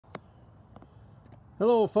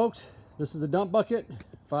Hello folks, this is the dump bucket,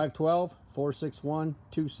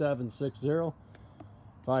 512-461-2760,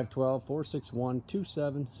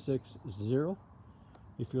 512-461-2760.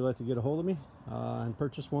 If you'd like to get a hold of me and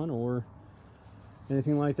purchase one or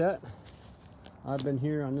anything like that. I've been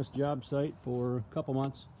here on this job site for a couple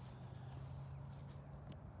months.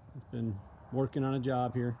 I've been working on a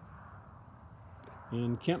job here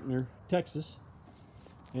in Kempner, Texas,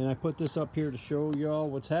 and I put this up here to show y'all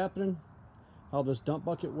what's happening, how this dump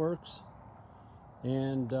bucket works.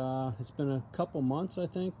 And it's been a couple months, I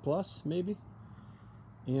think, plus maybe,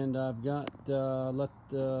 and I've got let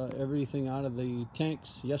everything out of the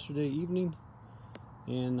tanks yesterday evening,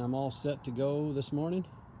 and I'm all set to go this morning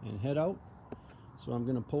and head out. So I'm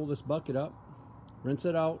gonna pull this bucket up, rinse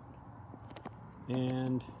it out,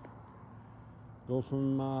 and go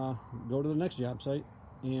to the next job site,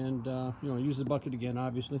 and use the bucket again,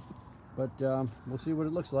 obviously, but we'll see what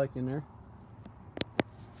it looks like in there.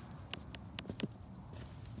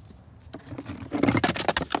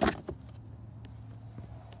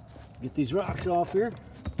 Get these rocks off here,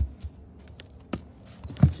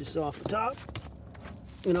 just off the top,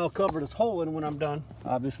 and I'll cover this hole in when I'm done,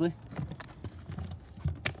 obviously.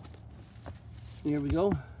 Here we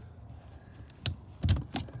go.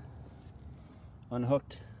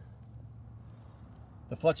 Unhooked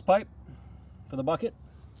the flex pipe for the bucket,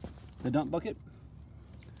 the dump bucket,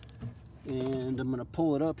 and I'm gonna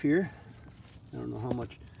pull it up here. I don't know how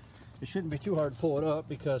much. It shouldn't be too hard to pull it up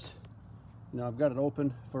because I've got it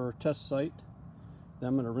open for a test site. Then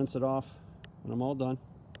I'm gonna rinse it off when I'm all done.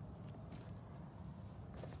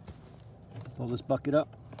 Pull this bucket up.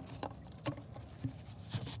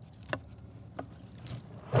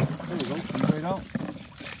 There we go, come right out.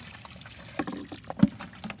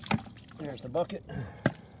 There's the bucket.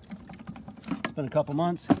 It's been a couple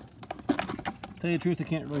months. Tell you the truth, I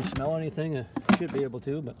can't really smell anything. I should be able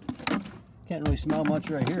to, but can't really smell much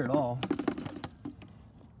right here at all.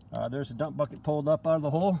 There's the dump bucket pulled up out of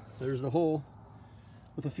the hole. There's the hole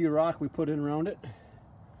with a few rock we put in around it.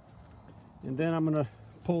 And then I'm gonna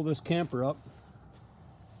pull this camper up.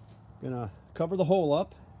 Gonna cover the hole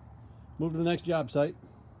up, move to the next job site.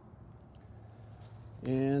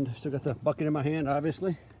 And still got the bucket in my hand,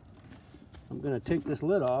 obviously. I'm gonna take this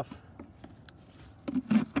lid off.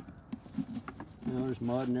 There's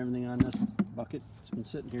mud and everything on this bucket. It's been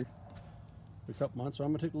sitting here for a couple months, so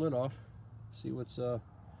I'm gonna take the lid off, see what's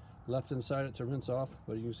left inside it to rinse off.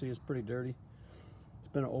 But you can see it's pretty dirty. It's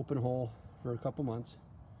been an open hole for a couple months,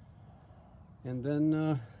 and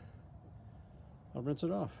then I'll rinse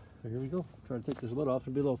it off. So here we go. Try to take this lid off.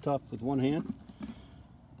 It'll be a little tough with one hand.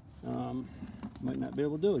 Might not be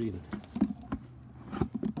able to do it even.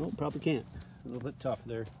 Nope, probably can't. A little bit tough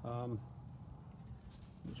there. Let me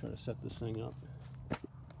try to set this thing up.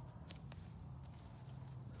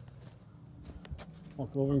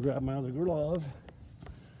 Walk over and grab my other glove.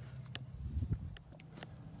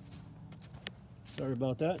 Sorry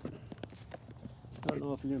about that. I don't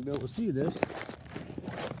know if you're going to be able to see this.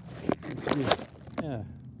 Let's see. Yeah,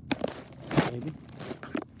 maybe.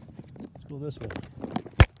 Let's go this way.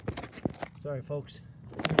 Sorry, folks.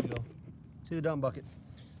 There you go. See the dump bucket.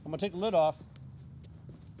 I'm going to take the lid off.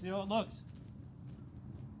 See how it looks.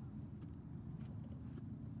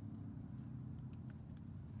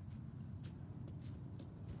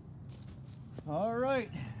 All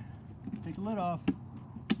right. Take the lid off.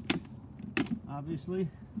 Obviously,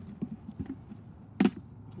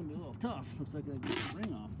 it's gonna be a little tough. Looks like I get the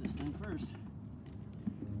ring off this thing first.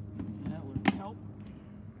 That would help.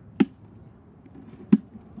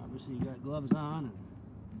 Obviously, you got gloves on,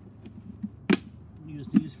 and use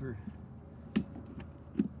these for.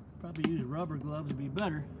 Probably use rubber gloves would be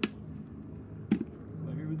better.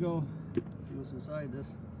 But here we go. See what's inside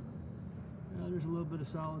this. There's a little bit of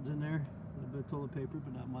solids in there. A little bit of toilet paper,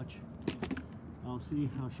 but not much. I'll show you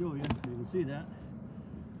if you can see that. I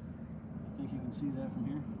think you can see that from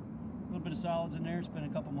here. A little bit of solids in there. It's been a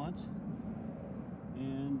couple months.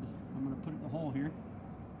 And I'm going to put it in the hole here.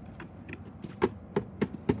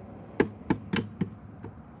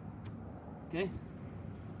 Okay.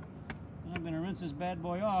 And I'm going to rinse this bad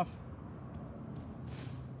boy off.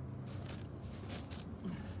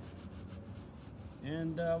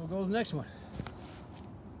 And we'll go to the next one.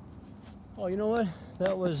 Oh, you know what?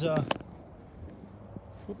 That was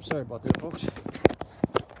oops, sorry about that, folks.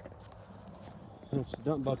 That's the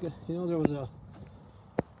dump bucket. You know, there was a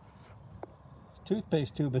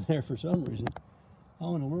toothpaste tube in there for some reason.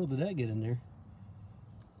 How in the world did that get in there?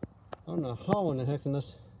 I don't know how in the heck in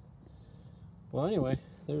this. Well, anyway,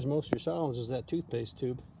 there's most of your solids is that toothpaste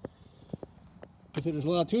tube. I think there's a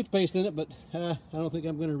lot of toothpaste in it, but I don't think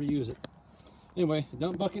I'm going to reuse it. Anyway,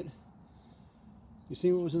 dump bucket. You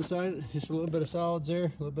see what was inside it? Just a little bit of solids there,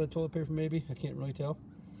 a little bit of toilet paper maybe. I can't really tell.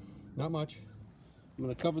 Not much. I'm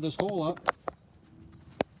going to cover this hole up.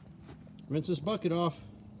 Rinse this bucket off.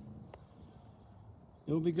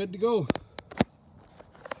 It'll be good to go.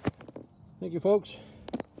 Thank you, folks.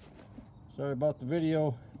 Sorry about the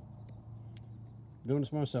video. Doing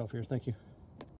this myself here. Thank you.